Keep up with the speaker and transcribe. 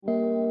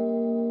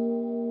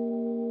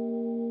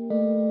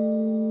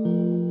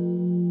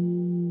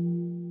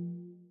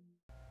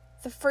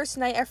The First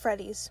Night at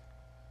Freddy's,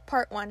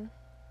 Part 1.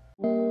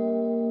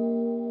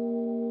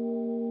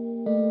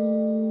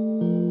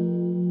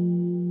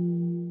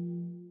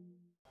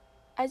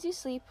 As you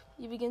sleep,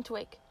 you begin to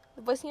wake.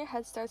 The voice in your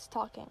head starts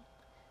talking.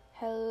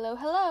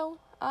 Hello.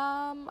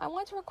 I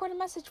want to record a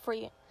message for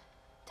you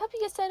to help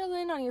you get settled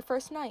in on your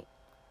first night.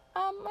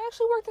 I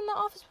actually worked in the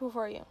office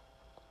before you.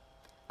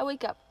 I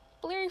wake up,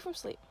 bleary from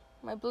sleep,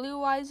 my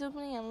blue eyes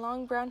opening and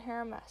long brown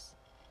hair a mess.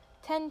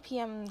 10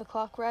 p.m. the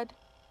clock read.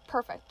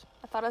 Perfect,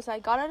 I thought as I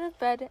got out of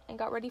bed and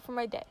got ready for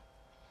my day.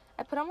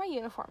 I put on my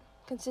uniform,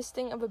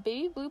 consisting of a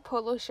baby blue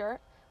polo shirt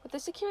with a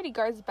security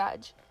guard's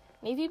badge,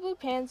 navy blue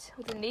pants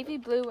with a navy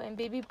blue and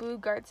baby blue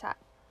guard's hat.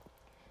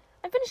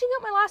 I'm finishing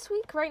up my last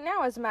week right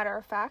now, as a matter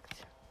of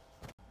fact.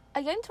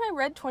 I get into my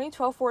red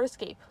 2012 Ford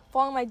Escape,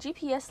 following my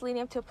GPS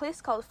leading up to a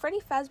place called Freddy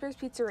Fazbear's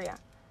Pizzeria.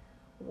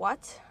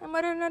 What? I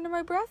muttered under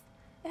my breath.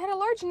 It had a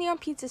large neon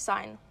pizza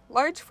sign,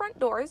 large front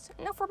doors,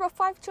 enough for about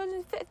 5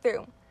 children to fit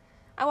through.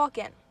 I walk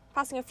in,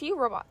 passing a few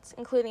robots,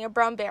 including a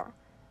brown bear,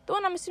 the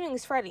one I'm assuming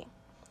is Freddy.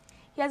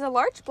 He has a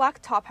large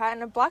black top hat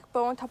and a black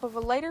bow on top of a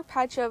lighter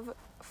patch of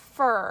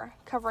fur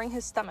covering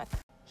his stomach.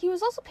 He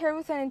was also paired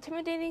with an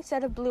intimidating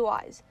set of blue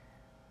eyes.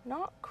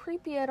 Not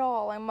creepy at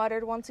all, I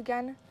muttered once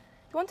again.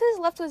 The one to his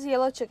left was a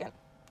yellow chicken.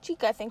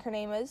 Chica, I think her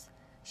name is.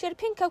 She had a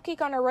pink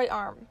cupcake on her right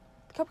arm.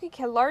 The cupcake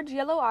had large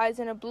yellow eyes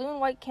and a blue and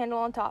white candle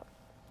on top.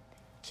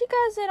 Chica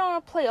has it on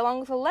a plate along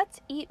with a Let's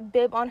Eat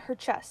bib on her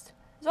chest,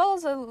 as well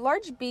as a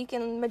large beak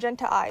and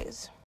magenta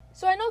eyes.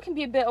 So I know it can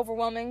be a bit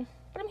overwhelming,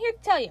 but I'm here to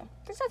tell you,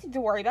 there's nothing to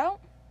worry about.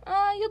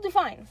 You'll do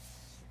fine.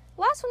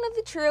 Last one of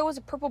the trio was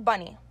a purple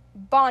bunny.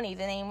 Bonnie,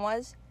 the name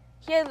was.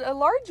 He had a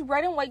large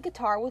red and white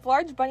guitar with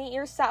large bunny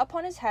ears sat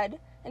upon his head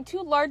and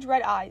 2 large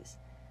red eyes.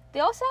 They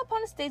all sat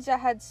upon a stage that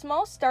had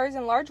small stars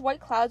and large white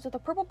clouds with a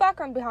purple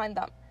background behind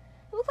them.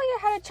 It looked like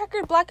it had a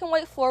checkered black and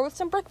white floor with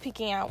some brick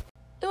peeking out.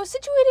 It was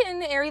situated in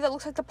an area that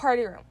looks like the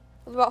party room,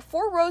 with about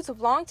 4 rows of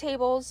long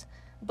tables,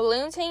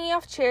 balloons hanging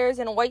off chairs,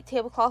 and a white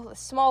tablecloth with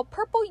small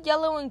purple,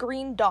 yellow, and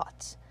green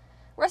dots.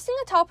 Resting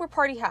atop were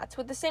party hats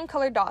with the same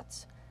colored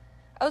dots.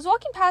 I was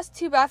walking past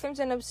 2 bathrooms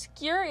in an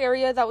obscure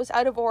area that was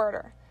out of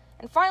order,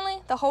 and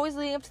finally, the hallways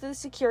leading up to the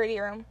security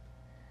room.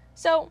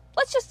 So,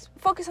 let's just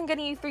focus on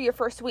getting you through your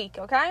first week,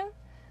 okay?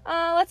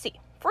 Let's see.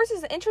 First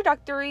is an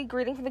introductory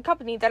greeting from the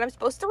company that I'm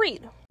supposed to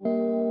read.